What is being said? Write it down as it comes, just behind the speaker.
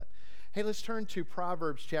Hey, let's turn to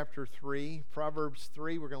Proverbs chapter 3. Proverbs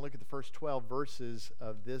 3, we're going to look at the first 12 verses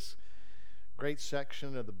of this great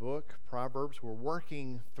section of the book, Proverbs. We're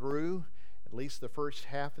working through at least the first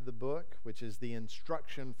half of the book, which is the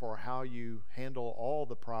instruction for how you handle all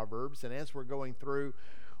the Proverbs. And as we're going through,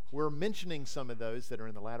 we're mentioning some of those that are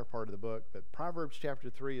in the latter part of the book. But Proverbs chapter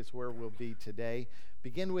 3 is where we'll be today.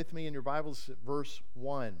 Begin with me in your Bibles at verse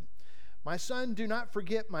 1. My son, do not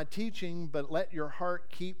forget my teaching, but let your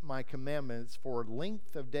heart keep my commandments, for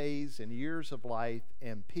length of days and years of life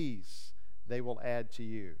and peace they will add to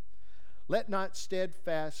you. Let not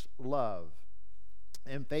steadfast love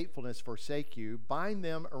and faithfulness forsake you. Bind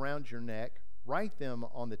them around your neck, write them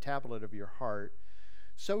on the tablet of your heart,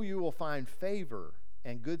 so you will find favor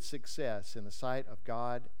and good success in the sight of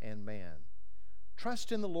God and man.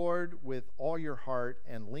 Trust in the Lord with all your heart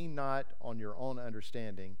and lean not on your own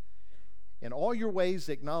understanding. In all your ways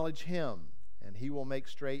acknowledge him, and he will make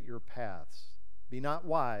straight your paths. Be not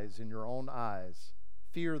wise in your own eyes.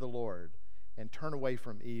 Fear the Lord, and turn away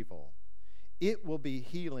from evil. It will be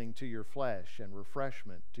healing to your flesh and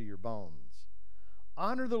refreshment to your bones.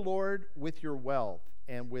 Honor the Lord with your wealth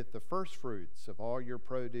and with the firstfruits of all your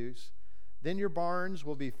produce. Then your barns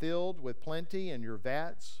will be filled with plenty, and your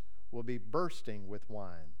vats will be bursting with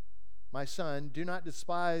wine. My son, do not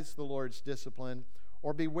despise the Lord's discipline,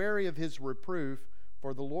 or be wary of his reproof,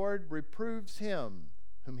 for the Lord reproves him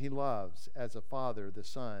whom he loves, as a father the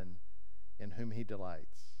son in whom he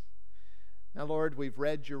delights. Now, Lord, we've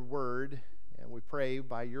read your word, and we pray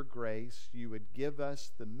by your grace you would give us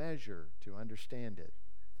the measure to understand it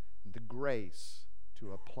and the grace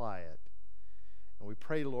to apply it. And we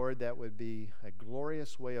pray, Lord, that would be a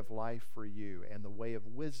glorious way of life for you and the way of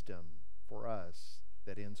wisdom for us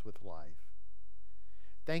that ends with life.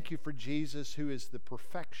 Thank you for Jesus, who is the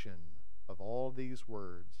perfection of all these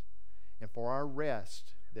words, and for our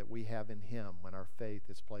rest that we have in him when our faith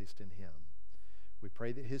is placed in him. We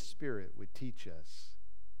pray that his Spirit would teach us.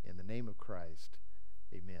 In the name of Christ,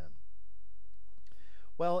 amen.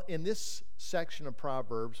 Well, in this section of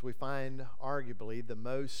Proverbs, we find arguably the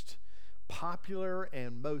most popular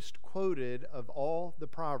and most quoted of all the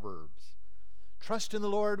Proverbs. Trust in the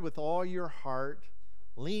Lord with all your heart.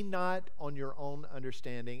 Lean not on your own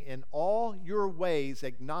understanding. In all your ways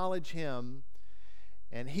acknowledge him,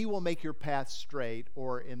 and he will make your paths straight,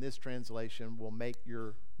 or in this translation, will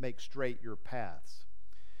make straight your paths.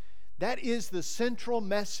 That is the central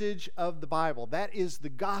message of the Bible. That is the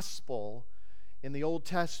gospel in the Old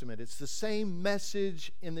Testament. It's the same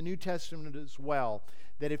message in the New Testament as well.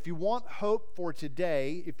 That if you want hope for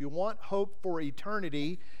today, if you want hope for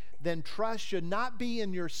eternity, then trust should not be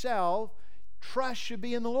in yourself. Trust should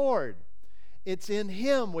be in the Lord. It's in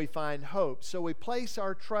him we find hope, so we place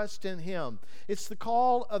our trust in him. It's the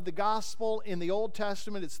call of the gospel in the Old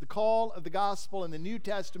Testament. It's the call of the gospel in the New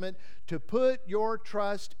Testament to put your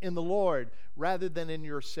trust in the Lord rather than in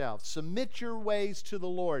yourself. Submit your ways to the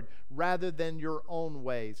Lord rather than your own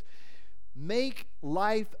ways. Make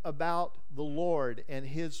life about the Lord and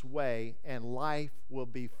his way, and life will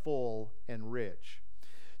be full and rich.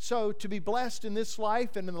 So, to be blessed in this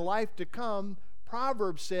life and in the life to come,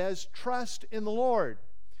 Proverbs says, trust in the Lord.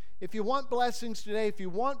 If you want blessings today, if you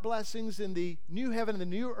want blessings in the new heaven and the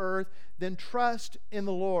new earth, then trust in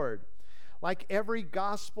the Lord. Like every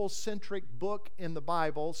gospel-centric book in the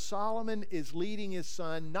Bible, Solomon is leading his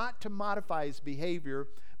son not to modify his behavior,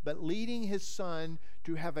 but leading his son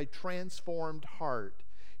to have a transformed heart.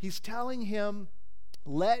 He's telling him,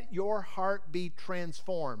 let your heart be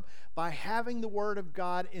transformed by having the Word of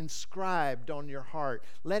God inscribed on your heart.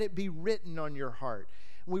 Let it be written on your heart.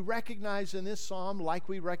 We recognize in this psalm, like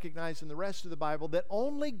we recognize in the rest of the Bible, that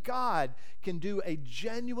only God can do a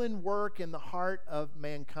genuine work in the heart of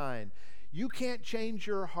mankind. You can't change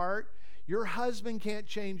your heart. Your husband can't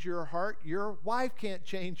change your heart. Your wife can't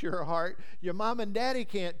change your heart. Your mom and daddy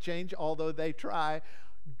can't change, although they try.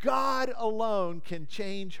 God alone can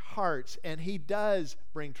change hearts, and he does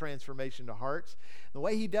bring transformation to hearts. The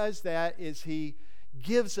way he does that is he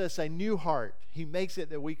gives us a new heart. He makes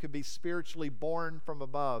it that we could be spiritually born from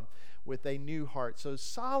above with a new heart. So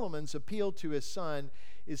Solomon's appeal to his son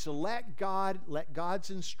is to let God's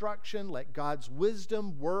instruction, let God's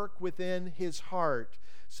wisdom work within his heart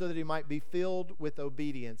so that he might be filled with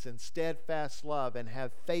obedience and steadfast love and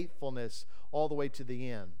have faithfulness all the way to the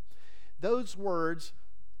end. Those words,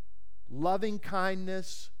 loving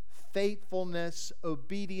kindness, faithfulness,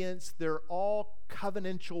 obedience, they're all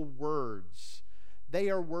covenantal words. They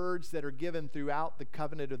are words that are given throughout the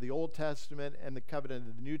covenant of the Old Testament and the covenant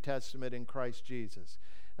of the New Testament in Christ Jesus.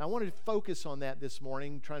 Now, I wanted to focus on that this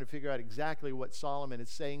morning, trying to figure out exactly what Solomon is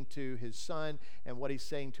saying to his son and what he's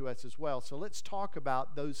saying to us as well. So let's talk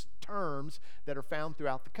about those terms that are found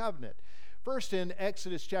throughout the covenant. First, in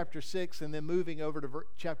Exodus chapter 6, and then moving over to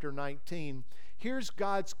chapter 19, here's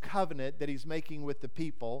God's covenant that he's making with the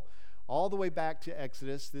people. All the way back to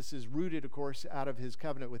Exodus. This is rooted, of course, out of his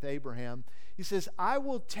covenant with Abraham. He says, I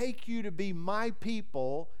will take you to be my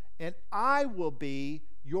people, and I will be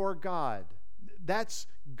your God. That's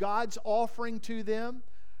God's offering to them.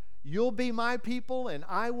 You'll be my people, and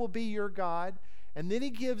I will be your God. And then he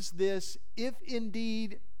gives this, if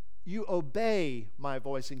indeed you obey my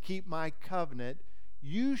voice and keep my covenant,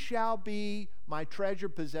 you shall be my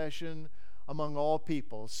treasured possession among all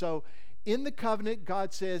people. So in the covenant,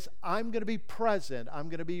 God says, I'm going to be present. I'm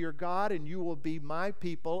going to be your God, and you will be my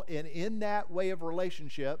people. And in that way of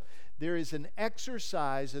relationship, there is an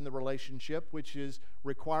exercise in the relationship, which is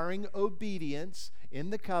requiring obedience in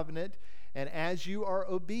the covenant. And as you are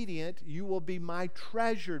obedient, you will be my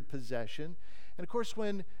treasured possession. And of course,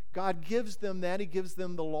 when God gives them that, he gives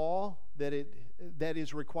them the law that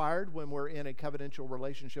is required when we're in a covenantal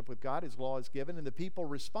relationship with God. His law is given, and the people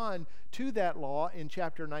respond to that law in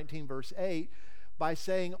chapter 19, verse 8, by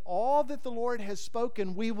saying, all that the Lord has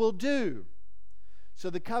spoken, we will do. So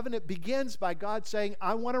the covenant begins by God saying,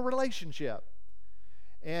 I want a relationship,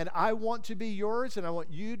 and I want to be yours, and I want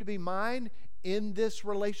you to be mine. In this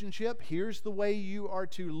relationship, here's the way you are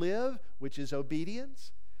to live, which is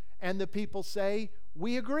obedience. And the people say,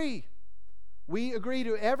 we agree. We agree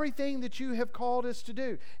to everything that you have called us to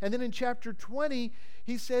do. And then in chapter 20,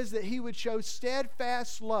 he says that he would show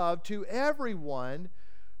steadfast love to everyone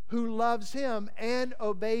who loves him and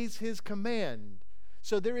obeys his command.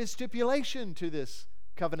 So there is stipulation to this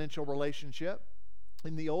covenantal relationship.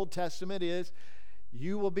 In the Old Testament is,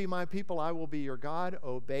 you will be my people, I will be your God.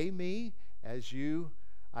 Obey me as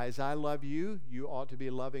I love you. You ought to be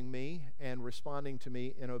loving me and responding to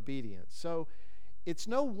me in obedience. So it's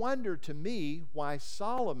no wonder to me why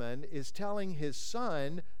Solomon is telling his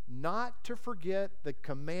son not to forget the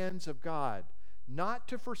commands of God, not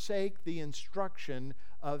to forsake the instruction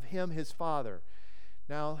of him, his father.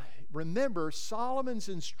 Now, remember, Solomon's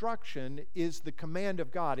instruction is the command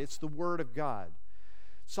of God. It's the word of God.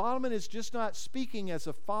 Solomon is just not speaking as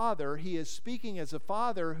a father. He is speaking as a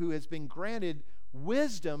father who has been granted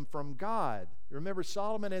wisdom from God. Remember,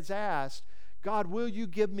 Solomon has asked, God, will you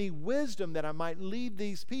give me wisdom that I might lead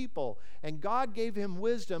these people? And God gave him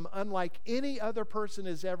wisdom unlike any other person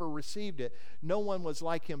has ever received it. No one was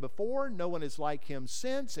like him before. No one is like him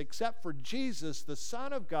since, except for Jesus, the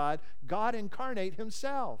Son of God, God incarnate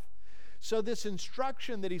himself. So this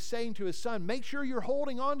instruction that he's saying to his son, make sure you're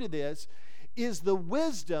holding on to this, is the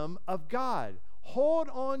wisdom of God. Hold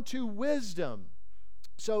on to wisdom.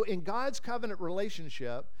 So in God's covenant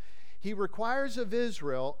relationship, he requires of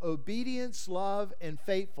Israel obedience, love, and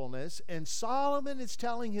faithfulness. And Solomon is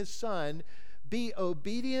telling his son, be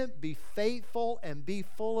obedient, be faithful, and be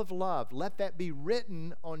full of love. Let that be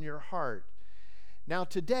written on your heart. Now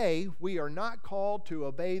today, we are not called to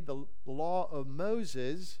obey the law of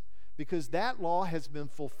Moses because that law has been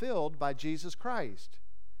fulfilled by Jesus Christ.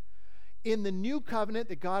 In the new covenant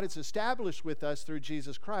that God has established with us through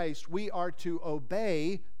Jesus Christ, we are to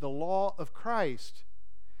obey the law of Christ.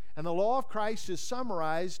 And the law of Christ is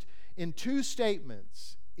summarized in two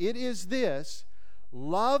statements. It is this: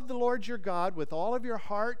 love the Lord your God with all of your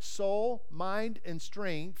heart, soul, mind, and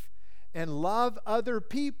strength, and love other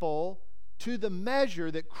people to the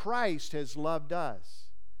measure that Christ has loved us.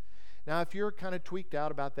 Now, if you're kind of tweaked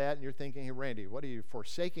out about that and you're thinking, hey, Randy, what are you,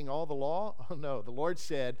 forsaking all the law? Oh, no. The Lord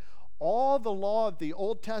said, all the law of the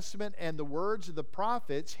Old Testament and the words of the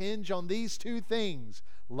prophets hinge on these two things.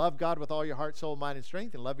 Love God with all your heart, soul, mind, and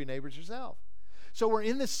strength, and love your neighbors yourself. So we're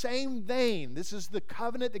in the same vein. This is the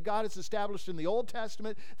covenant that God has established in the Old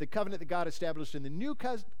Testament, the covenant that God established in the New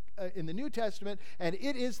Testament, and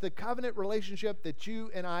it is the covenant relationship that you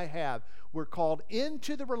and I have. We're called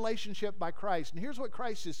into the relationship by Christ. And here's what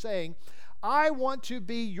Christ is saying: I want to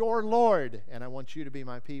be your Lord, and I want you to be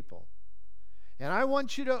my people. And I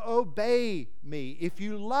want you to obey me. If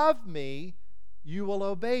you love me, you will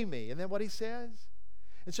obey me. And then what he says?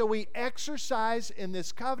 And so we exercise in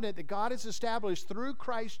this covenant that God has established through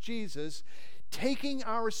Christ Jesus, taking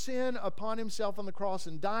our sin upon himself on the cross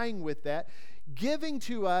and dying with that, giving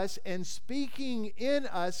to us and speaking in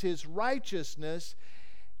us his righteousness,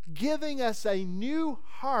 giving us a new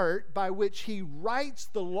heart by which he writes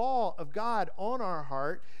the law of God on our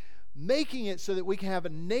heart, making it so that we can have a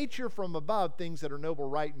nature from above. Things that are noble,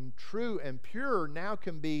 right, and true and pure now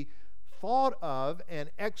can be thought of and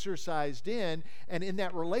exercised in. And in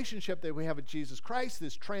that relationship that we have with Jesus Christ,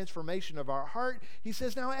 this transformation of our heart, he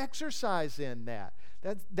says, now exercise in that.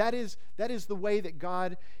 That is the way that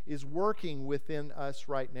God is working within us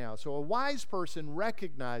right now. So a wise person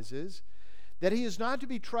recognizes that he is not to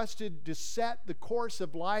be trusted to set the course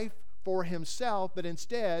of life for himself, but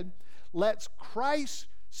instead lets Christ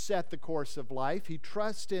set the course of life. He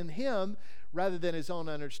trusts in him rather than his own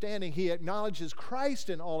understanding. He acknowledges Christ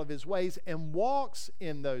in all of his ways and walks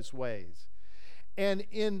in those ways. And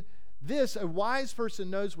in this, a wise person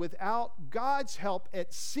knows without God's help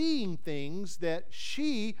at seeing things that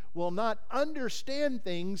she will not understand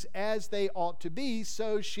things as they ought to be,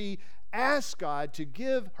 so she asks God to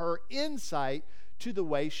give her insight to the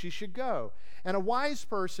way she should go. And a wise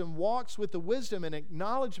person walks with the wisdom and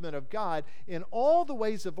acknowledgement of God in all the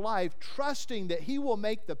ways of life, trusting that he will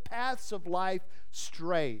make the paths of life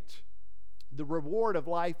straight. The reward of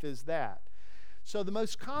life is that. So the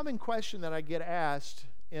most common question that I get asked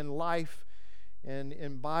in life and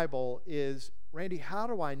in Bible is, Randy, how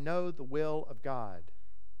do I know the will of God?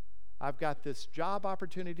 I've got this job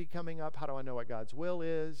opportunity coming up. How do I know what God's will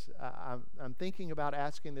is? I'm thinking about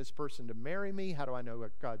asking this person to marry me. How do I know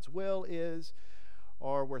what God's will is?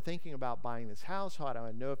 Or we're thinking about buying this house. How do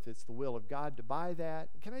I know if it's the will of God to buy that?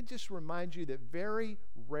 Can I just remind you that very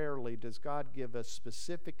rarely does God give us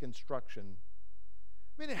specific instruction.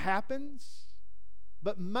 I mean, it happens.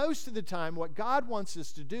 But most of the time, what God wants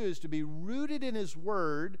us to do is to be rooted in His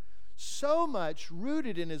Word, so much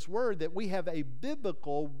rooted in His Word that we have a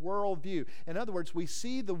biblical worldview. In other words, we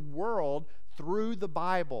see the world through the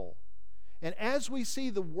Bible. And as we see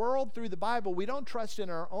the world through the Bible, we don't trust in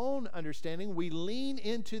our own understanding. We lean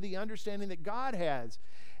into the understanding that God has.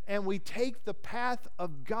 And we take the path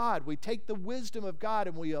of God. We take the wisdom of God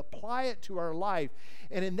and we apply it to our life.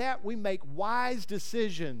 And in that, we make wise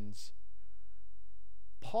decisions.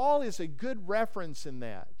 Paul is a good reference in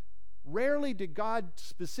that. Rarely did God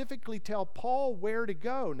specifically tell Paul where to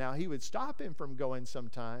go. Now, he would stop him from going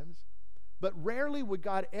sometimes, but rarely would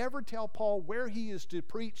God ever tell Paul where he is to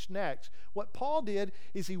preach next. What Paul did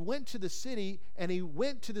is he went to the city, and he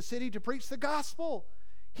went to the city to preach the gospel.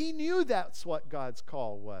 He knew that's what God's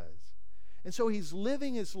call was. And so he's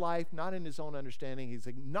living his life not in his own understanding. He's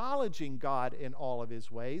acknowledging God in all of his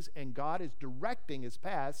ways, and God is directing his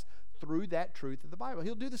paths through that truth of the Bible.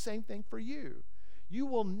 He'll do the same thing for you. You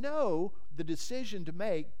will know the decision to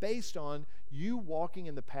make based on you walking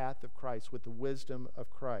in the path of Christ with the wisdom of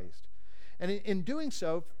Christ. And in doing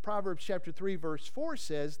so, Proverbs chapter 3, verse 4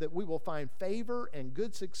 says that we will find favor and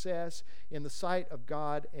good success in the sight of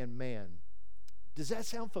God and man. Does that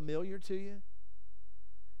sound familiar to you?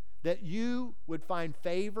 That you would find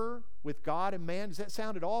favor with God and man? Does that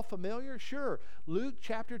sound at all familiar? Sure. Luke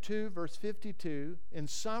chapter 2, verse 52, in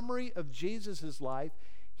summary of Jesus' life,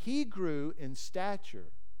 he grew in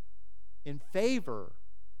stature, in favor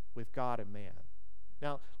with God and man.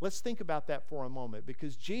 Now, let's think about that for a moment,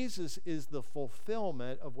 because Jesus is the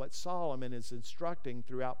fulfillment of what Solomon is instructing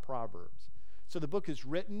throughout Proverbs. So the book is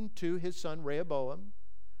written to his son Rehoboam,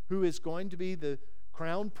 who is going to be the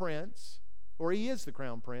crown prince, or he is the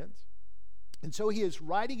crown prince. And so he is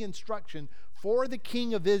writing instruction for the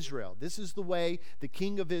king of Israel. This is the way the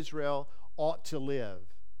king of Israel ought to live.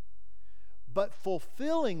 But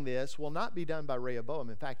fulfilling this will not be done by Rehoboam.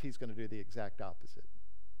 In fact, he's going to do the exact opposite.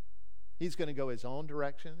 He's going to go his own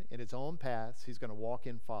direction, in his own paths. He's going to walk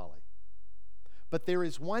in folly. But there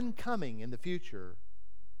is one coming in the future,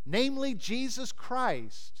 namely Jesus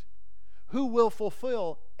Christ, who will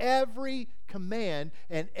fulfill every command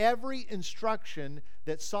and every instruction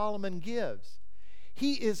that Solomon gives.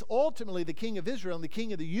 He is ultimately the king of Israel and the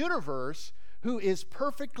king of the universe, who is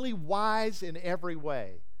perfectly wise in every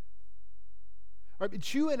way. All right,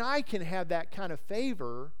 but you and I can have that kind of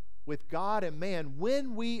favor with God and man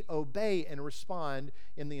when we obey and respond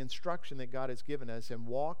in the instruction that God has given us and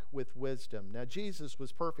walk with wisdom. Now, Jesus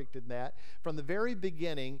was perfect in that. From the very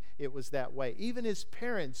beginning, it was that way. Even his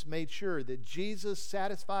parents made sure that Jesus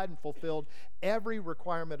satisfied and fulfilled every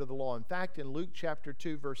requirement of the law. In fact, in Luke chapter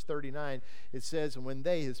 2, verse 39, it says, "And when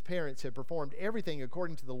they, his parents, had performed everything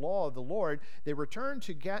according to the law of the Lord, they returned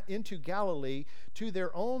into Galilee, to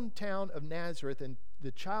their own town of Nazareth, and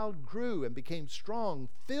the child grew and became strong,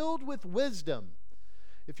 filled with wisdom."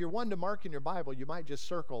 If you're one to mark in your Bible, you might just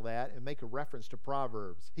circle that and make a reference to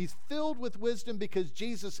Proverbs. He's filled with wisdom because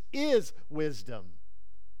Jesus is wisdom.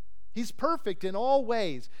 He's perfect in all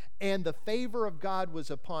ways, and the favor of God was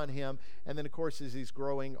upon him. And then, of course, as he's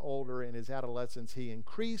growing older in his adolescence, he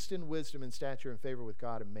increased in wisdom and stature and favor with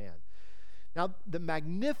God and man. Now, the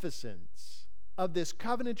magnificence of this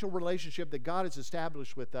covenantal relationship that God has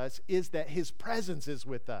established with us is that His presence is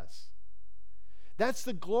with us. That's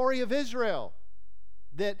the glory of Israel.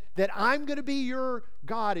 That I'm going to be your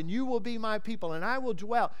God and you will be my people and I will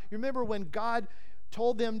dwell. You remember when God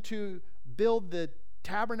told them to build the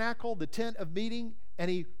tabernacle, the tent of meeting, and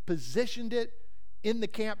He positioned it in the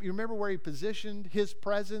camp? You remember where He positioned His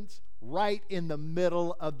presence? Right in the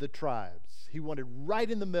middle of the tribes. He wanted right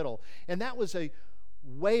in the middle. And that was a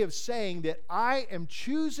way of saying that I am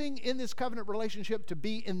choosing in this covenant relationship to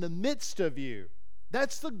be in the midst of you.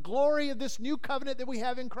 That's the glory of this new covenant that we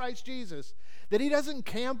have in Christ Jesus. That He doesn't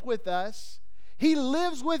camp with us. He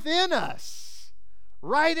lives within us,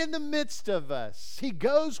 right in the midst of us. He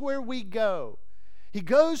goes where we go. He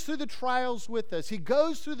goes through the trials with us. He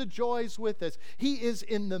goes through the joys with us. He is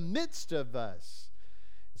in the midst of us.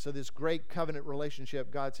 So this great covenant relationship,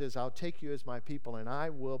 God says, I'll take you as my people and I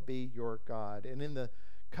will be your God. And in the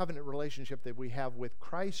covenant relationship that we have with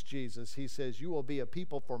Christ Jesus, He says, you will be a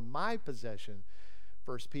people for my possession.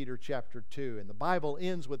 1 Peter chapter 2. And the Bible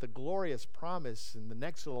ends with a glorious promise. In the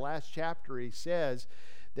next to the last chapter, he says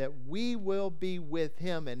that we will be with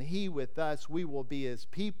Him and He with us. We will be His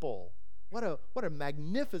people. What a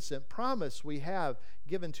magnificent promise we have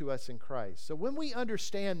given to us in Christ. So when we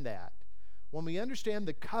understand that, when we understand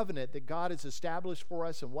the covenant that God has established for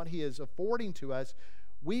us and what He is affording to us,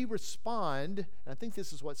 we respond, and I think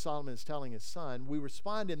this is what Solomon is telling his son, we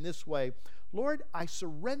respond in this way: Lord, I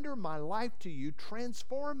surrender my life to you,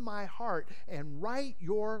 transform my heart, and write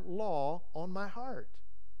your law on my heart.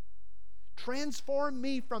 Transform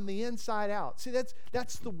me from the inside out. See,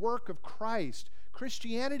 that's the work of Christ.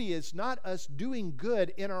 Christianity is not us doing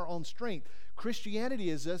good in our own strength.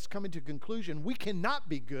 Christianity is us coming to the conclusion we cannot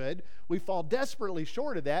be good. We fall desperately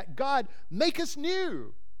short of that. God, make us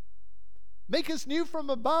new. Make us new from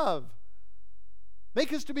above.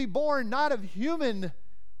 Make us to be born not of human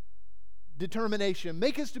determination.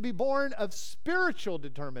 Make us to be born of spiritual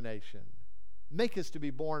determination. Make us to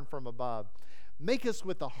be born from above. Make us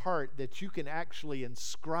with a heart that you can actually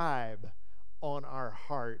inscribe on our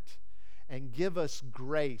heart, and give us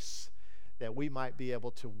grace that we might be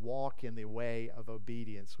able to walk in the way of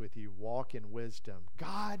obedience with you, walk in wisdom.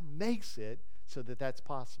 God makes it so that that's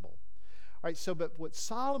possible. All right, so but what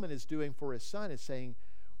Solomon is doing for his son is saying,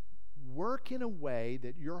 work in a way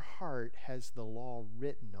that your heart has the law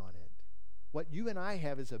written on it. What you and I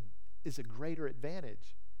have is a greater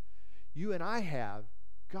advantage. You and I have,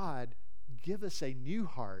 God, give us a new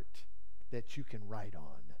heart that you can write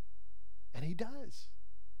on. And He does.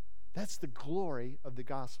 That's the glory of the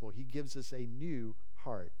gospel. He gives us a new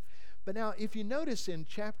heart. But now, if you notice in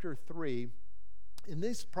chapter 3, in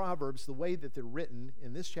these Proverbs, the way that they're written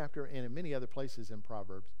in this chapter and in many other places in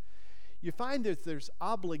Proverbs, you find that there's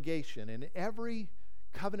obligation. In every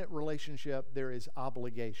covenant relationship, there is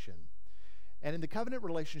obligation. And in the covenant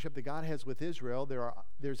relationship that God has with Israel,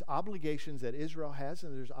 there's obligations that Israel has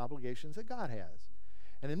and there's obligations that God has.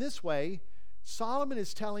 And in this way, Solomon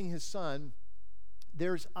is telling his son,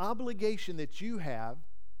 there's obligation that you have,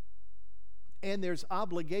 and there's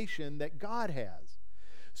obligation that God has.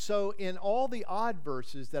 So in all the odd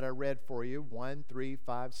verses that I read for you, 1, 3,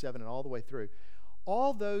 5, 7, and all the way through,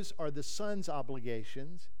 all those are the son's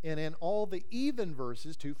obligations. And in all the even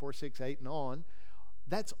verses, 2, 4, 6, 8, and on,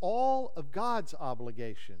 that's all of God's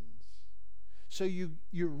obligations. So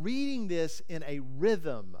you're reading this in a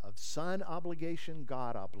rhythm of son obligation,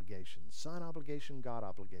 God obligation, son obligation, God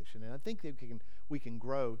obligation. And I think that we can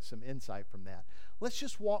grow some insight from that. Let's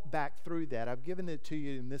just walk back through that. I've given it to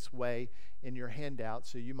you in this way in your handout,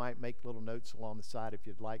 so you might make little notes along the side if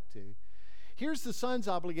you'd like to. Here's the son's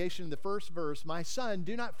obligation in the first verse. My son,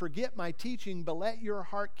 do not forget my teaching, but let your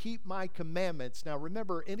heart keep my commandments. Now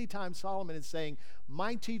remember, anytime Solomon is saying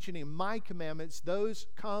my teaching and my commandments, those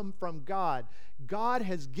come from God. God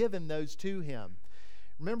has given those to him.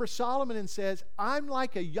 Remember, Solomon says, I'm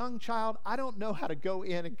like a young child. I don't know how to go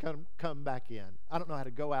in and come back in. I don't know how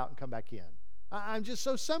to go out and come back in. I'm just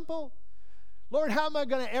so simple. Lord, how am I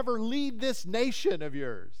going to ever lead this nation of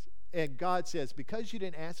yours? And God says, because you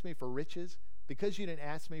didn't ask me for riches, because you didn't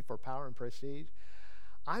ask me for power and prestige,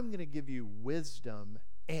 I'm going to give you wisdom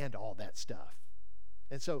and all that stuff.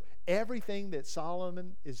 And so everything that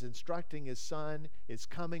Solomon is instructing his son is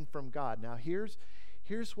coming from God. Now here's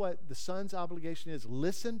what the son's obligation is.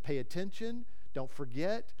 Listen, pay attention, don't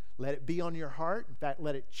forget, let it be on your heart. In fact,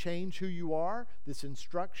 let it change who you are, this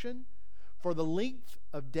instruction. For the length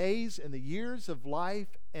of days and the years of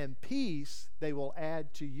life and peace they will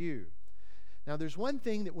add to you. Now there's one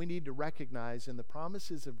thing that we need to recognize in the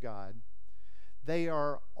promises of God. They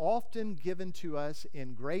are often given to us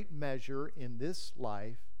in great measure in this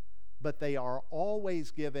life, but they are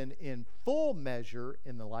always given in full measure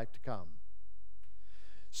in the life to come.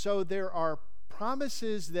 So there are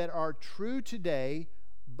promises that are true today,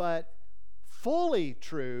 but fully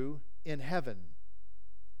true in heaven.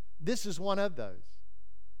 This is one of those.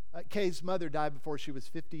 Kay's mother died before she was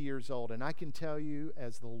 50 years old, and I can tell you,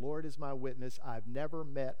 as the Lord is my witness, I've never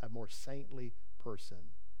met a more saintly person.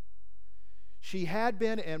 She had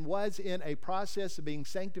been and was in a process of being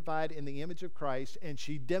sanctified in the image of Christ, and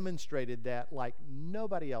she demonstrated that like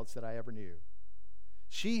nobody else that I ever knew.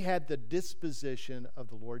 She had the disposition of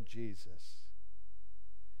the Lord Jesus.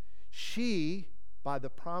 She, by the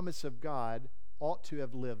promise of God, ought to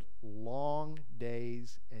have lived long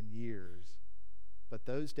days and years. But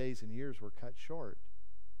those days and years were cut short.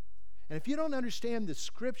 And if you don't understand the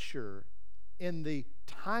Scripture in the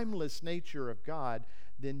timeless nature of God,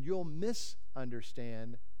 then you'll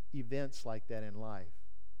misunderstand events like that in life.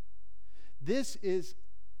 This is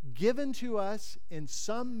given to us in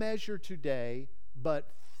some measure today,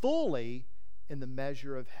 but fully in the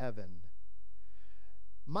measure of heaven.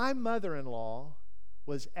 My mother-in-law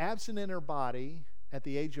was absent in her body at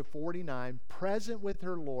the age of 49, present with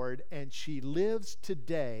her Lord, and she lives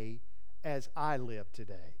today as I live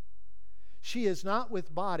today. She is not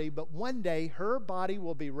with body, but one day her body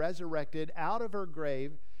will be resurrected out of her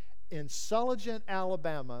grave in Sulligent,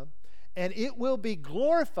 Alabama, and it will be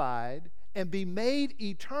glorified and be made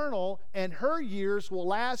eternal, and her years will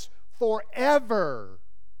last forever.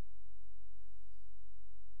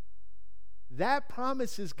 That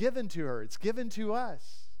promise is given to her. It's given to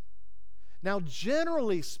us. Now,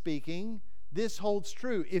 generally speaking, this holds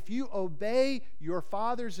true. If you obey your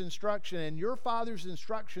Father's instruction, and your Father's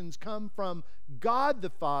instructions come from God the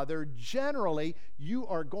Father, generally, you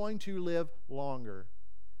are going to live longer.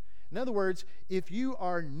 In other words, if you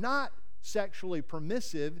are not sexually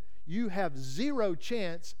permissive, you have zero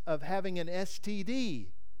chance of having an STD.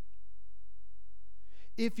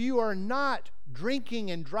 If you are not drinking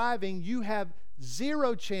and driving, you have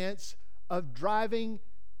zero chance of driving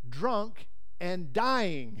drunk and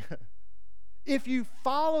dying. If you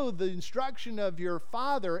follow the instruction of your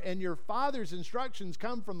Father, and your Father's instructions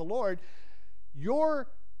come from the Lord, your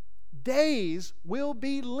days will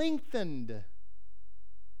be lengthened,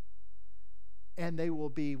 and they will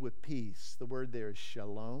be with peace. The word there is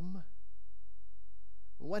shalom.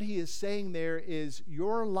 What he is saying there is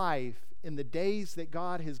your life in the days that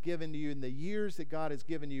God has given to you, in the years that God has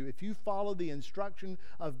given you, if you follow the instruction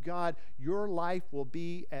of God, your life will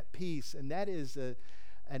be at peace. And that is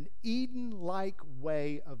an Eden-like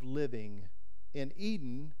way of living. In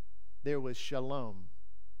Eden, there was shalom.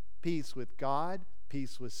 Peace with God,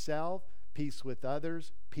 peace with self, peace with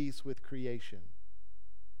others, peace with creation.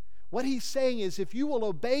 What he's saying is, if you will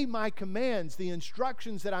obey my commands, the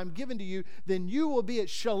instructions that I'm giving to you, then you will be at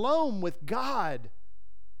shalom with God.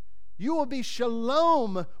 You will be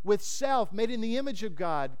shalom with self, made in the image of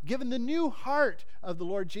God, given the new heart of the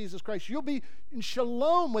Lord Jesus Christ. You'll be in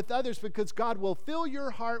shalom with others because God will fill your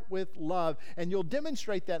heart with love, and you'll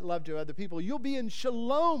demonstrate that love to other people. You'll be in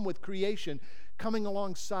shalom with creation, coming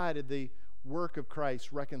alongside of the work of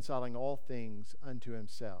Christ, reconciling all things unto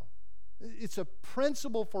himself. It's a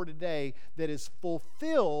principle for today that is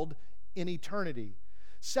fulfilled in eternity.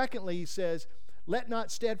 Secondly, he says, let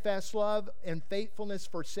not steadfast love and faithfulness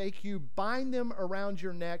forsake you. Bind them around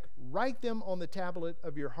your neck. Write them on the tablet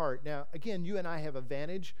of your heart. Now, again, you and I have a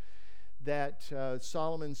advantage that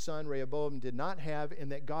Solomon's son Rehoboam did not have, in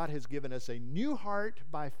that God has given us a new heart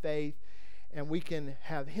by faith, and we can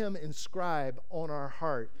have him inscribe on our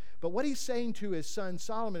heart. But what he's saying to his son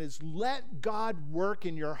Solomon is, let God work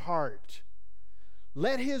in your heart.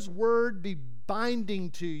 Let his word be binding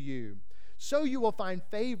to you. So you will find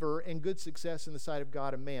favor and good success in the sight of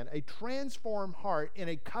God and man. A transformed heart in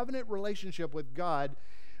a covenant relationship with God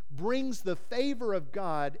brings the favor of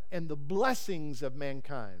God and the blessings of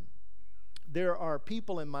mankind. There are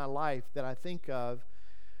people in my life that I think of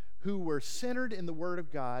who were centered in the Word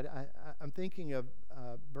of God. I'm thinking of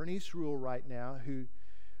Bernice Rule right now, who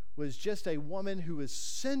was just a woman who was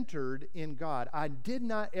centered in God. I did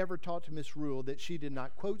not ever talk to Miss Rule that she did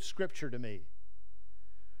not quote Scripture to me.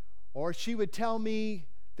 Or she would tell me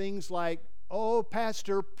things like, oh,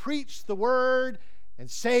 Pastor, preach the Word and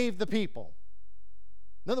save the people.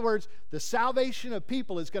 In other words, the salvation of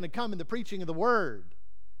people is going to come in the preaching of the Word.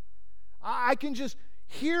 I can just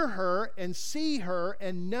hear her and see her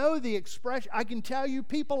and know the expression. I can tell you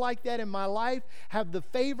people like that in my life have the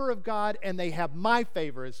favor of God, and they have my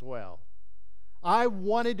favor as well. I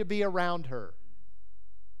wanted to be around her.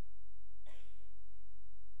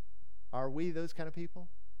 Are we those kind of people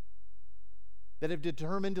that have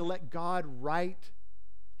determined to let God write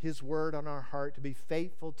His word on our heart, to be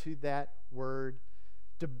faithful to that word,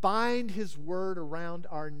 to bind His word around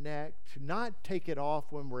our neck, to not take it off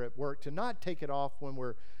when we're at work, to not take it off when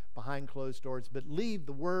we're behind closed doors, but leave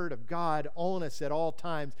the word of God on us at all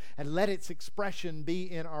times and let its expression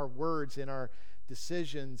be in our words, in our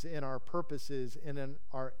decisions, in our purposes, and in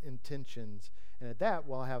our intentions. And at that,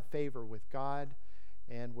 we'll have favor with God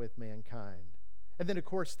and with mankind. And then, of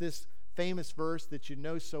course, this famous verse that you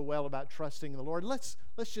know so well about trusting in the Lord. Let's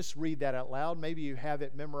just read that out loud. Maybe you have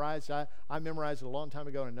it memorized. I memorized it a long time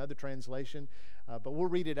ago in another translation, but we'll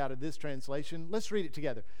read it out of this translation. Let's read it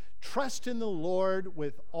together. Trust in the Lord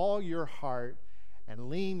with all your heart and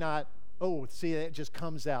lean not. Oh, see, it just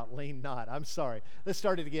comes out. Lean not. I'm sorry. Let's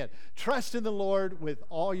start it again. Trust in the Lord with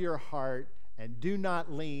all your heart and do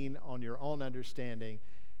not lean on your own understanding.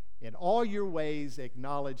 In all your ways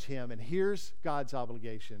acknowledge Him. And here's God's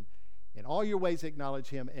obligation. In all your ways acknowledge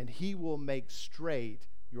Him, and He will make straight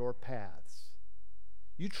your paths.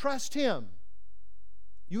 You trust Him.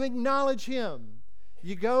 You acknowledge Him.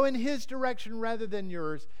 You go in His direction rather than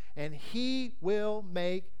yours, and He will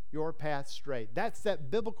make your path straight. That's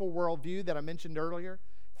that biblical worldview that I mentioned earlier.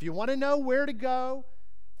 If you want to know where to go,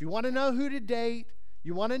 if you want to know who to date,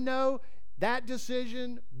 you want to know that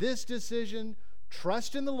decision, this decision,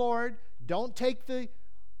 trust in the Lord. Don't take the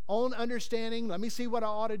own understanding. Let me see what I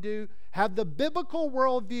ought to do. Have the biblical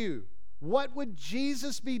worldview. What would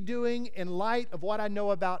Jesus be doing in light of what I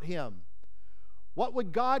know about Him? What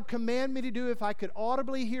would God command me to do if I could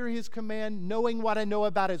audibly hear His command, knowing what I know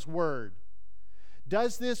about His Word?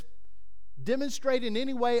 Does this demonstrate in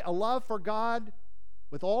any way a love for God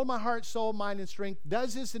with all my heart, soul, mind, and strength?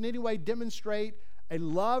 Does this in any way demonstrate a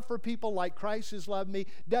love for people like Christ has loved me?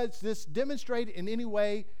 Does this demonstrate in any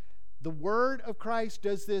way the word of Christ?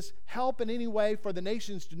 Does this help in any way for the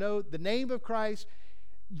nations to know the name of Christ?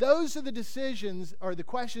 Those are the decisions or the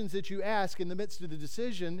questions that you ask in the midst of the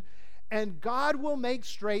decision, and God will make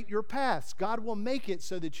straight your paths. God will make it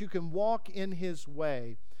so that you can walk in His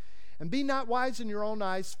way. And be not wise in your own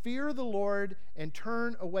eyes. Fear the Lord and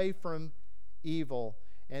turn away from evil.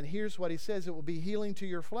 And here's what He says. It will be healing to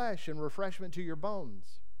your flesh and refreshment to your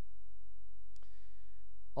bones.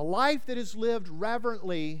 A life that is lived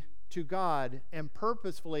reverently to God and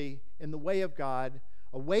purposefully in the way of God,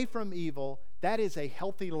 away from evil, that is a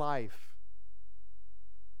healthy life.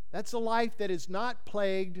 That's a life that is not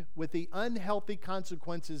plagued with the unhealthy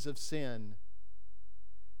consequences of sin.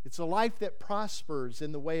 It's a life that prospers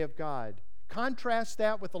in the way of God. Contrast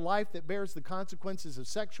that with a life that bears the consequences of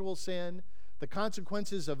sexual sin, the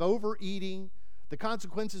consequences of overeating, the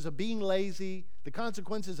consequences of being lazy, the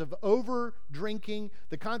consequences of over drinking,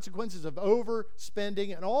 the consequences of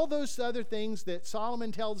overspending, and all those other things that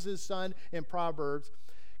Solomon tells his son in Proverbs.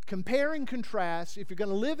 Compare and contrast. If you're going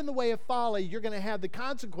to live in the way of folly, you're going to have the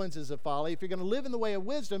consequences of folly. If you're going to live in the way of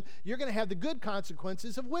wisdom, you're going to have the good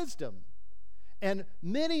consequences of wisdom. And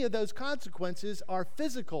many of those consequences are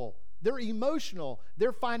physical, they're emotional,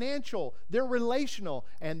 they're financial, they're relational,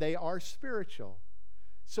 and they are spiritual.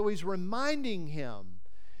 So He's reminding him,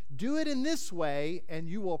 do it in this way and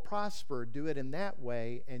you will prosper. Do it in that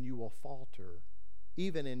way and you will falter,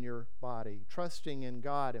 even in your body. Trusting in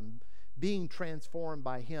God and being transformed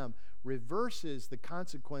by Him reverses the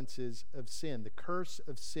consequences of sin, the curse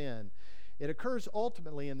of sin. It occurs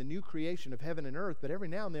ultimately in the new creation of heaven and earth, but every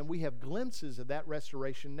now and then we have glimpses of that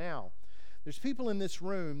restoration now. There's people in this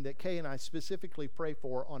room that Kay and I specifically pray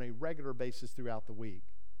for on a regular basis throughout the week.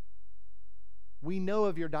 We know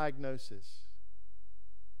of your diagnosis.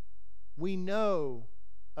 We know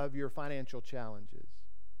of your financial challenges.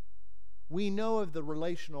 We know of the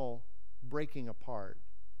relational breaking apart.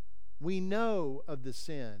 We know of the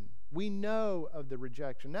sin. We know of the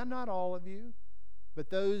rejection. Now, not all of you, but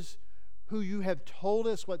those who you have told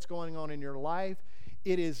us what's going on in your life.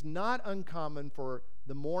 It is not uncommon for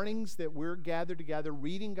the mornings that we're gathered together,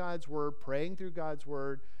 reading God's Word, praying through God's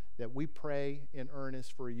Word, that we pray in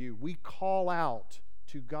earnest for you. We call out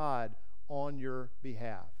to God on your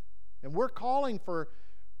behalf. And we're calling for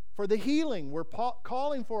the healing. We're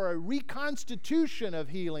calling for a reconstitution of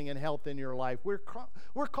healing and health in your life.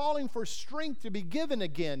 We're calling for strength to be given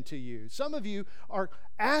again to you. Some of you are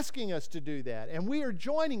asking us to do that, and we are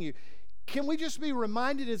joining you. Can we just be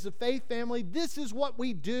reminded as a faith family, this is what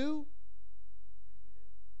we do?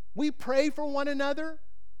 We pray for one another.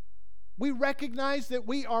 We recognize that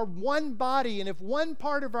we are one body, and if one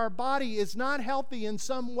part of our body is not healthy in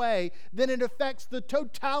some way, then it affects the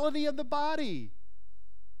totality of the body.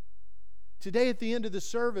 Today at the end of the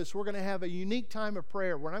service, we're going to have a unique time of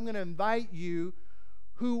prayer where I'm going to invite you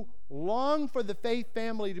who long for the faith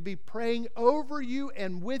family to be praying over you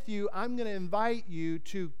and with you, I'm going to invite you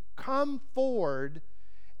to come forward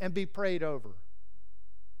and be prayed over.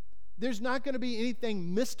 There's not going to be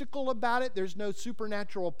anything mystical about it. There's no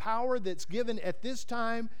supernatural power that's given at this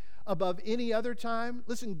time above any other time.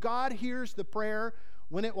 Listen, God hears the prayer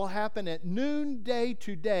when it will happen at noonday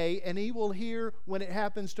today, and He will hear when it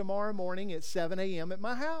happens tomorrow morning at 7 a.m. at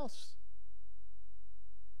my house.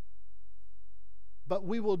 But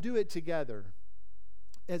we will do it together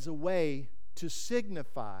as a way to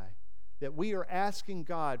signify that we are asking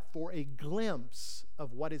God for a glimpse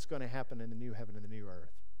of what is going to happen in the new heaven and the new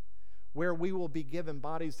earth, where we will be given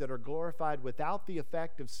bodies that are glorified without the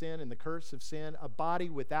effect of sin and the curse of sin, a body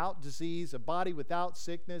without disease, a body without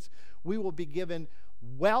sickness. We will be given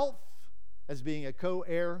wealth as being a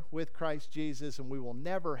co-heir with Christ Jesus, and we will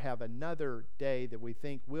never have another day that we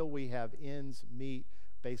think, will we have ends meet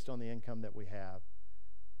based on the income that we have?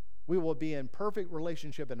 We will be in perfect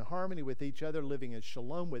relationship and harmony with each other, living in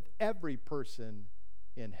shalom with every person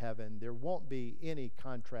in heaven. There won't be any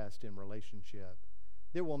contrast in relationship.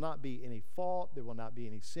 There will not be any fault. There will not be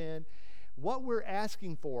any sin. What we're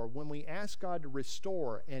asking for when we ask God to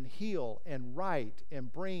restore and heal and right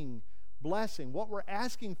and bring blessing, what we're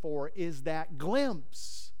asking for is that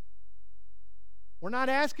glimpse. We're not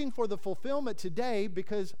asking for the fulfillment today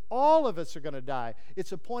because all of us are going to die.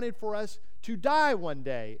 It's appointed for us to die one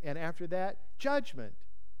day, and after that, judgment.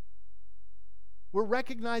 We're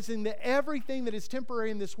recognizing that everything that is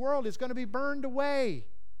temporary in this world is going to be burned away.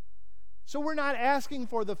 So we're not asking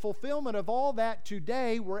for the fulfillment of all that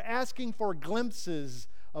today. We're asking for glimpses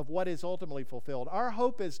of what is ultimately fulfilled. Our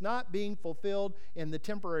hope is not being fulfilled in the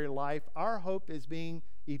temporary life. Our hope is being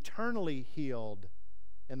eternally healed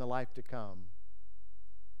in the life to come.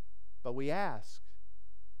 But we ask,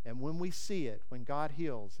 and when we see it, when God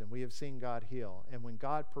heals, and we have seen God heal, and when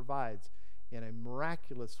God provides in a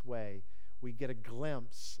miraculous way, we get a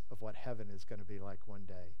glimpse of what heaven is going to be like one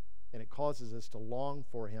day. And it causes us to long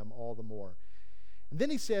for Him all the more. And then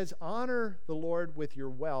He says, honor the Lord with your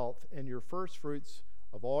wealth and your first fruits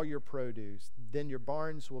of all your produce. Then your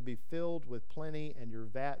barns will be filled with plenty, and your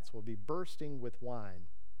vats will be bursting with wine.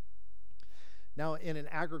 Now, in an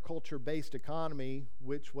agriculture-based economy,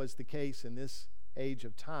 which was the case in this age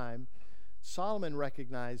of time, Solomon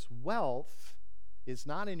recognized wealth is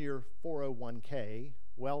not in your 401k.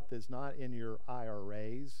 Wealth is not in your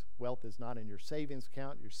IRAs. Wealth is not in your savings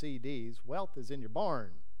account, your CDs. Wealth is in your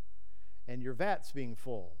barn, and your vat's being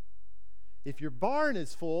full. If your barn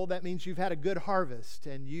is full, that means you've had a good harvest,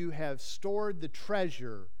 and you have stored the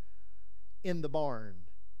treasure in the barn.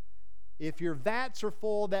 If your vats are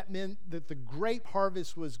full, that meant that the grape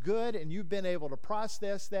harvest was good, and you've been able to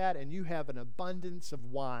process that, and you have an abundance of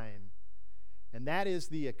wine. And that is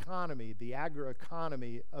the economy, the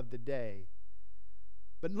agroeconomy of the day.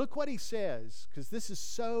 But look what he says, because this is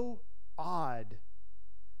so odd.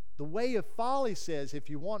 The Way of Folly says, if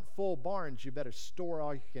you want full barns, you better store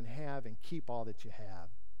all you can have and keep all that you have.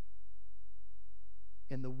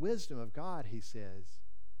 In the wisdom of God, he says,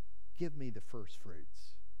 give me the first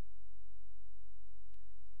fruits.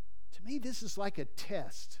 To me, this is like a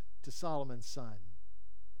test to Solomon's son.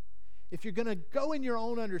 If you're going to go in your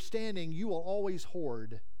own understanding, you will always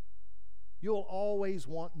hoard. You'll always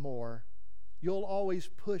want more. You'll always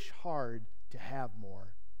push hard to have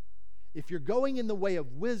more. If you're going in the way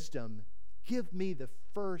of wisdom, give me the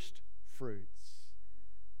first fruits.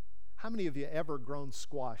 How many of you ever grown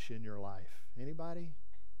squash in your life? Anybody?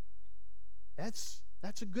 That's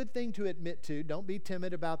a good thing to admit to. Don't be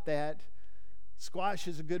timid about that. Squash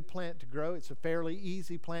is a good plant to grow. It's a fairly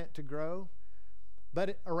easy plant to grow.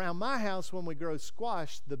 But around my house, when we grow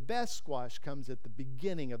squash, the best squash comes at the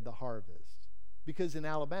beginning of the harvest. Because in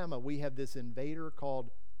Alabama, we have this invader called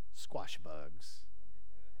squash bugs.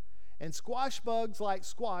 And squash bugs like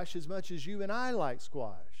squash as much as you and I like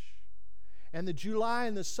squash. And the July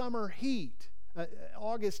and the summer heat,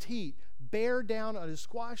 August heat, bear down on a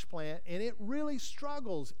squash plant, and it really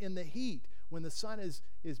struggles in the heat when the sun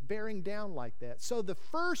is bearing down like that. So the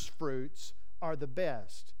first fruits are the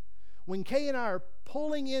best. When Kay and I are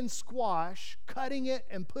pulling in squash, cutting it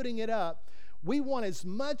and putting it up, we want as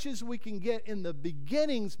much as we can get in the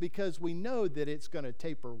beginnings because we know that it's going to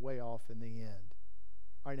taper way off in the end.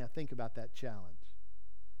 All right, now think about that challenge.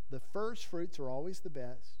 The first fruits are always the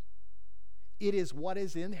best. It is what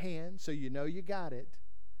is in hand, so you know you got it.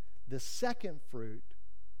 The second fruit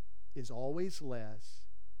is always less,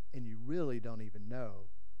 and you really don't even know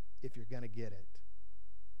if you're going to get it.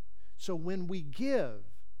 So when we give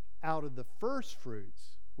out of the first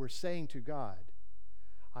fruits, we're saying to God,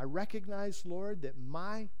 I recognize, Lord, that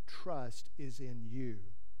my trust is in you.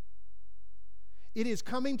 It is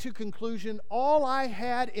coming to conclusion. All I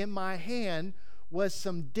had in my hand was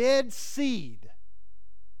some dead seed.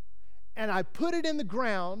 And I put it in the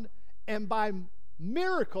ground, and by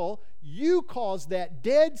miracle, you caused that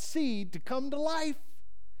dead seed to come to life.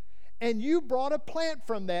 And you brought a plant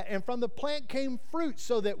from that, and from the plant came fruit,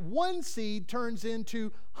 so that one seed turns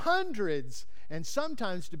into hundreds, and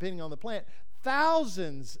sometimes, depending on the plant,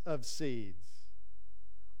 thousands of seeds.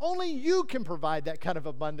 Only you can provide that kind of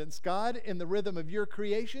abundance, God, in the rhythm of your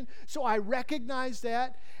creation. So I recognize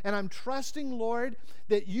that, and I'm trusting, Lord,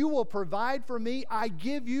 that you will provide for me. I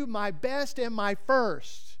give you my best and my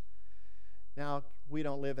first. Now, we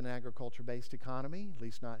don't live in an agriculture-based economy, at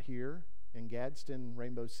least not here in Gadsden,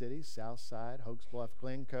 Rainbow City, Southside, Hoax Bluff,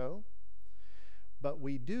 Glencoe. But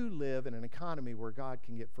we do live in an economy where God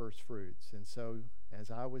can get first fruits. And so, as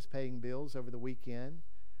I was paying bills over the weekend,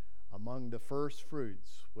 among the first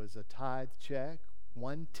fruits was a tithe check,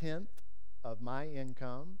 1/10 of my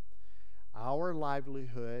income. Our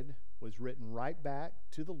livelihood was written right back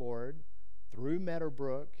to the Lord through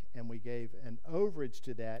Meadowbrook, and we gave an overage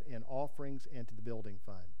to that in offerings and to the building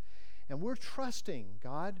fund. And we're trusting,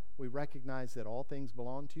 God, we recognize that all things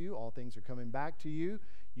belong to you, all things are coming back to you.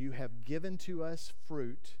 You have given to us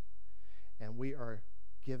fruit, and we are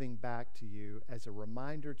giving back to you as a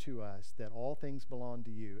reminder to us that all things belong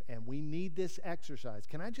to you, and we need this exercise.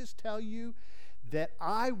 Can I just tell you that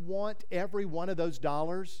I want every one of those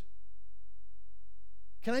dollars?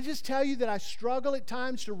 Can I just tell you that I struggle at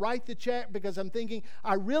times to write the check because I'm thinking,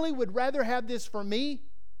 I really would rather have this for me?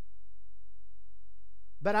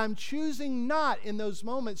 But I'm choosing not in those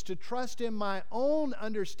moments to trust in my own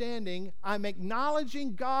understanding. I'm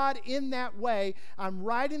acknowledging God in that way. I'm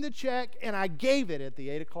writing the check, and I gave it at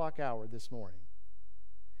the 8 o'clock hour this morning.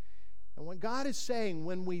 And when God is saying,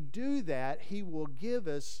 when we do that, He will give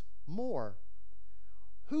us more.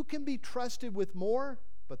 Who can be trusted with more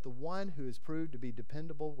but the one who has proved to be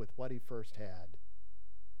dependable with what he first had?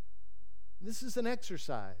 This is an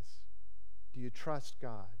exercise. Do you trust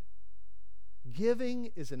God?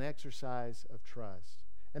 Giving is an exercise of trust.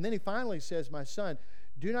 And then he finally says, my son,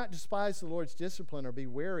 do not despise the Lord's discipline or be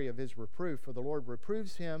wary of his reproof, for the Lord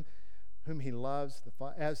reproves him whom he loves,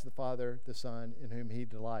 as the Father, the Son, in whom he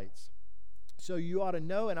delights. So you ought to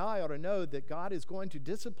know, and I ought to know, that God is going to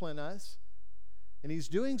discipline us, and he's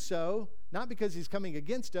doing so not because he's coming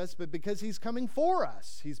against us, but because he's coming for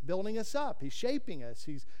us. He's building us up. He's shaping us.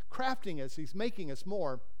 He's crafting us. He's making us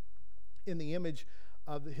more in the image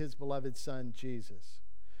of his beloved Son, Jesus.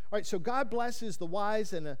 All right, so God blesses the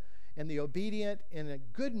wise and the obedient in a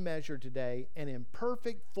good measure today and in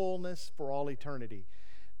perfect fullness for all eternity.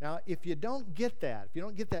 Now, if you don't get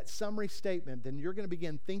that summary statement, then you're going to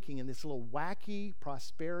begin thinking in this little wacky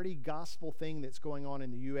prosperity gospel thing that's going on in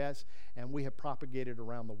the U.S. and we have propagated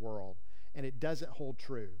around the world, and it doesn't hold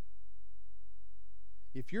true.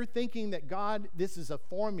 If you're thinking that God, this is a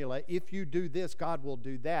formula, if you do this, God will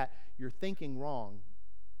do that, you're thinking wrong.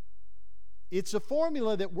 It's a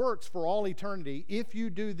formula that works for all eternity. If you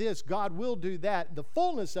do this, God will do that. The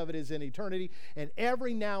fullness of it is in eternity, and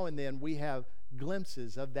every now and then we have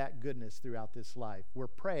glimpses of that goodness throughout this life. We're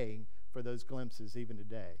praying for those glimpses even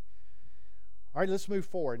today. All right, let's move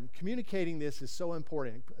forward. Communicating this is so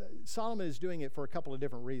important. Solomon is doing it for a couple of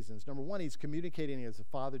different reasons. Number one, he's communicating as a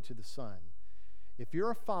father to the son. If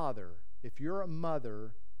you're a father, if you're a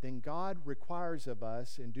mother, then God requires of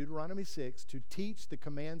us in Deuteronomy 6 to teach the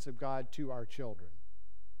commands of God to our children.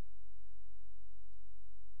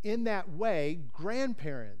 In that way,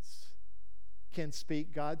 grandparents can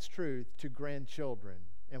speak God's truth to grandchildren,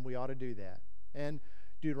 and we ought to do that. And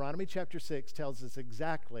Deuteronomy chapter 6 tells us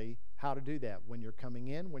exactly how to do that. When you're coming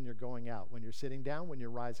in, when you're going out, when you're sitting down, when you're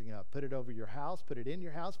rising up. Put it over your house, put it in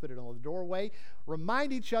your house, put it on the doorway.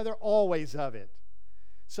 Remind each other always of it.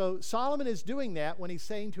 So Solomon is doing that when he's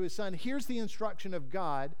saying to his son, here's the instruction of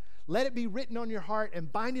God. Let it be written on your heart and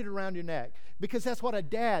bind it around your neck. Because that's what a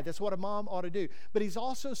dad, that's what a mom ought to do. But he's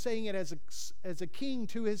also saying it as a king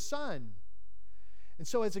to his son. And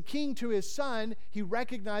so as a king to his son, he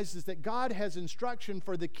recognizes that God has instruction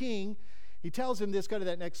for the king. He tells him this, go to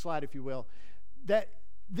that next slide if you will, that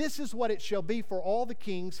this is what it shall be for all the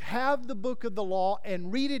kings. Have the book of the law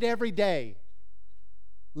and read it every day.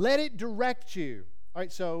 Let it direct you. All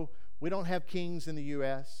right, so we don't have kings in the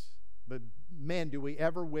U.S., but man, do we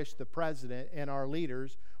ever wish the president and our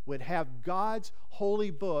leaders would have God's holy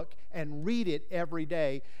book and read it every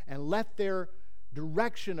day and let their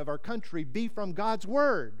direction of our country be from God's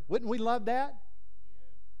word. Wouldn't we love that?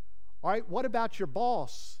 All right, what about your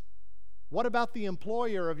boss? What about the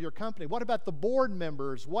employer of your company? What about the board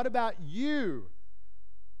members? What about you?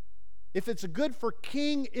 if it's good for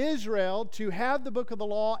King Israel to have the book of the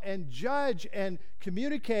law and judge and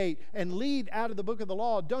communicate and lead out of the book of the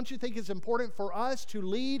law, don't you think it's important for us to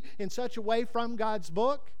lead in such a way from God's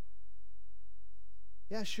book?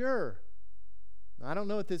 Yeah, sure. I don't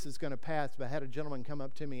know if this is going to pass, but I had a gentleman come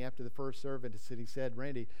up to me after the first service and he said,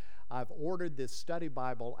 Randy, I've ordered this study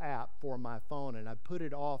Bible app for my phone and I put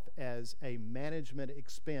it off as a management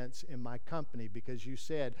expense in my company because you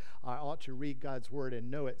said I ought to read God's Word and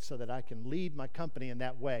know it so that I can lead my company in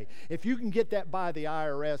that way. If you can get that by the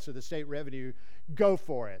IRS or the state revenue, go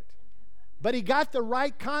for it. But he got the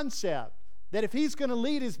right concept that if he's going to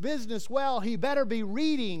lead his business well, he better be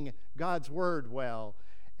reading God's Word well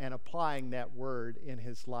and applying that Word in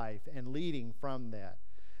his life and leading from that.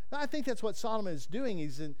 I think that's what Solomon is doing.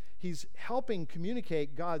 He's helping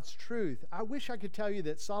communicate God's truth. I wish I could tell you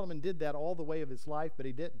that Solomon did that all the way of his life, but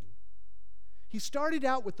he didn't. He started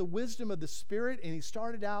out with the wisdom of the Spirit, and he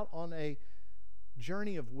started out on a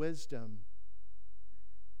journey of wisdom.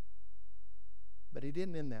 But he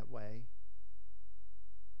didn't end that way.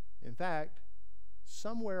 In fact,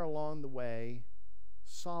 somewhere along the way,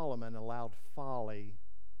 Solomon allowed folly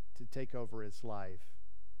to take over his life.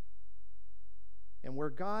 And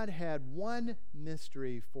where God had one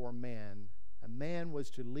mystery for man, a man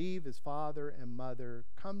was to leave his father and mother,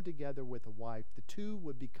 come together with a wife. The two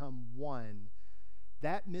would become one.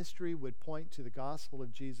 That mystery would point to the gospel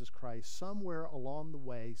of Jesus Christ. Somewhere along the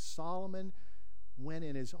way, Solomon went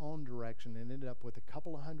in his own direction and ended up with a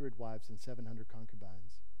couple of hundred wives and 700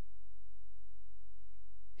 concubines.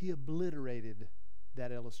 He obliterated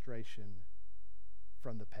that illustration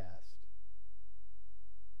from the past.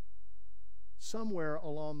 Somewhere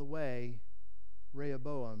along the way,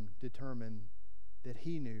 Rehoboam determined that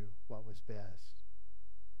he knew what was best.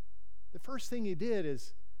 The first thing he did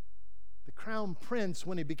as the crown prince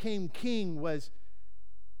when he became king was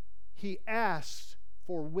he asked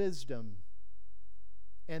for wisdom.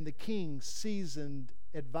 And the king's seasoned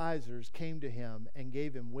advisors came to him and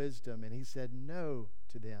gave him wisdom. And he said no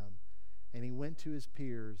to them. And he went to his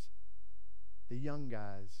peers, the young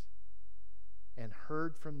guys, and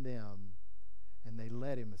heard from them. And they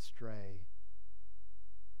led him astray.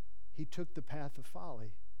 He took the path of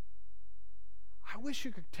folly. I wish I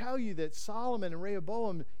could tell you that Solomon and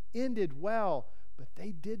Rehoboam ended well, but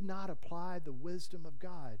they did not apply the wisdom of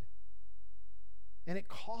God. And it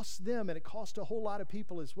cost them, and it cost a whole lot of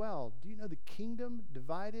people as well. Do you know the kingdom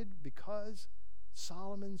divided because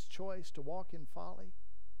Solomon's choice to walk in folly?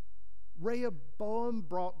 Rehoboam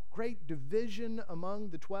brought great division among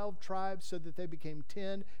the 12 tribes so that they became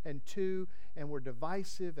 10 and 2 and were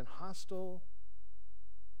divisive and hostile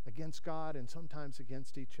against God and sometimes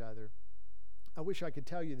against each other. I wish I could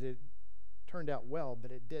tell you that it turned out well,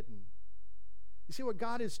 but it didn't. You see, what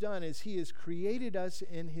God has done is He has created us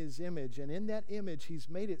in His image, and in that image He's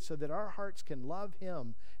made it so that our hearts can love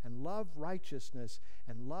Him and love righteousness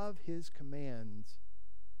and love His commands.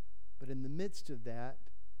 But in the midst of that,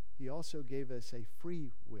 He also gave us a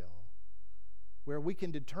free will where we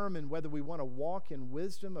can determine whether we want to walk in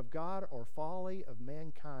wisdom of God or folly of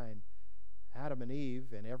mankind. Adam and Eve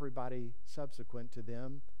and everybody subsequent to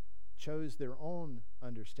them chose their own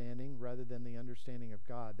understanding rather than the understanding of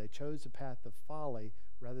God. They chose the path of folly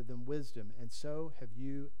rather than wisdom, and so have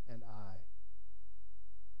you and I.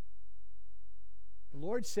 The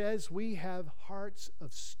Lord says we have hearts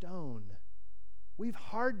of stone. We've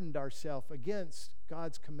hardened ourselves against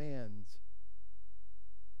God's commands.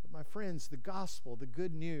 But my friends, the gospel, the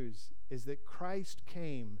good news, is that Christ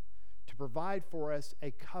came to provide for us a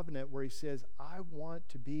covenant where He says, I want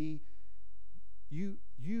to be,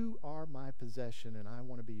 you are my possession and I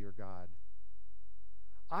want to be your God.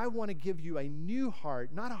 I want to give you a new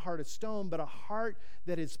heart, not a heart of stone, but a heart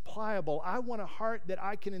that is pliable. I want a heart that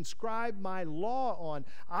I can inscribe my law on.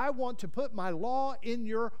 I want to put my law in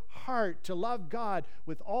your heart, to love God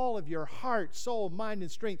with all of your heart, soul, mind,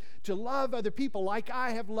 and strength, to love other people like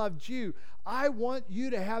I have loved you. I want you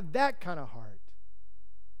to have that kind of heart.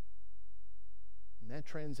 And that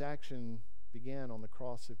transaction began on the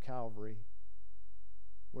cross of Calvary,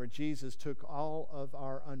 where Jesus took all of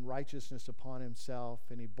our unrighteousness upon Himself,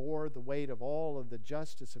 and He bore the weight of all of the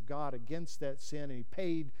justice of God against that sin, and He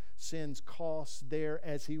paid sin's costs there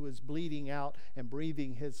as He was bleeding out and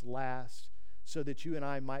breathing His last, so that you and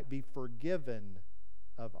I might be forgiven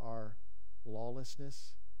of our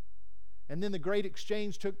lawlessness. And then the great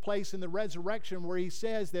exchange took place in the resurrection, where He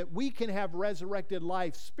says that we can have resurrected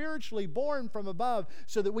life, spiritually born from above,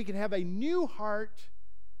 so that we can have a new heart.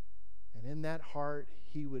 And in that heart,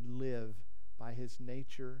 He would live by His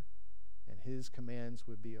nature, and His commands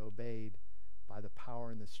would be obeyed by the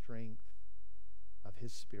power and the strength of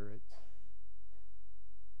His Spirit.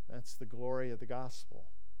 That's the glory of the gospel.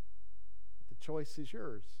 But the choice is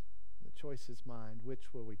yours. The choice is mine.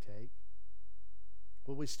 Which will we take?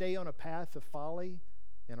 Will we stay on a path of folly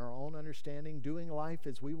in our own understanding, doing life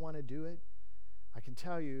as we want to do it? I can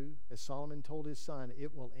tell you, as Solomon told his son,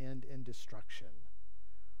 it will end in destruction.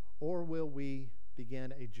 Or will we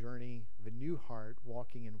begin a journey of a new heart,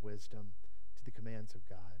 walking in wisdom to the commands of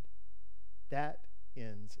God? That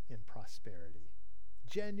ends in prosperity,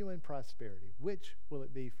 genuine prosperity. Which will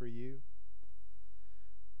it be for you?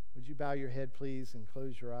 Would you bow your head, please, and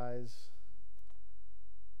close your eyes?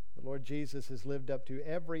 The Lord Jesus has lived up to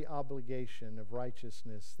every obligation of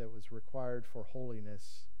righteousness that was required for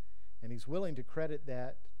holiness, and He's willing to credit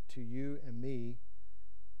that to you and me,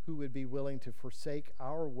 who would be willing to forsake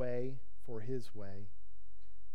our way for His way.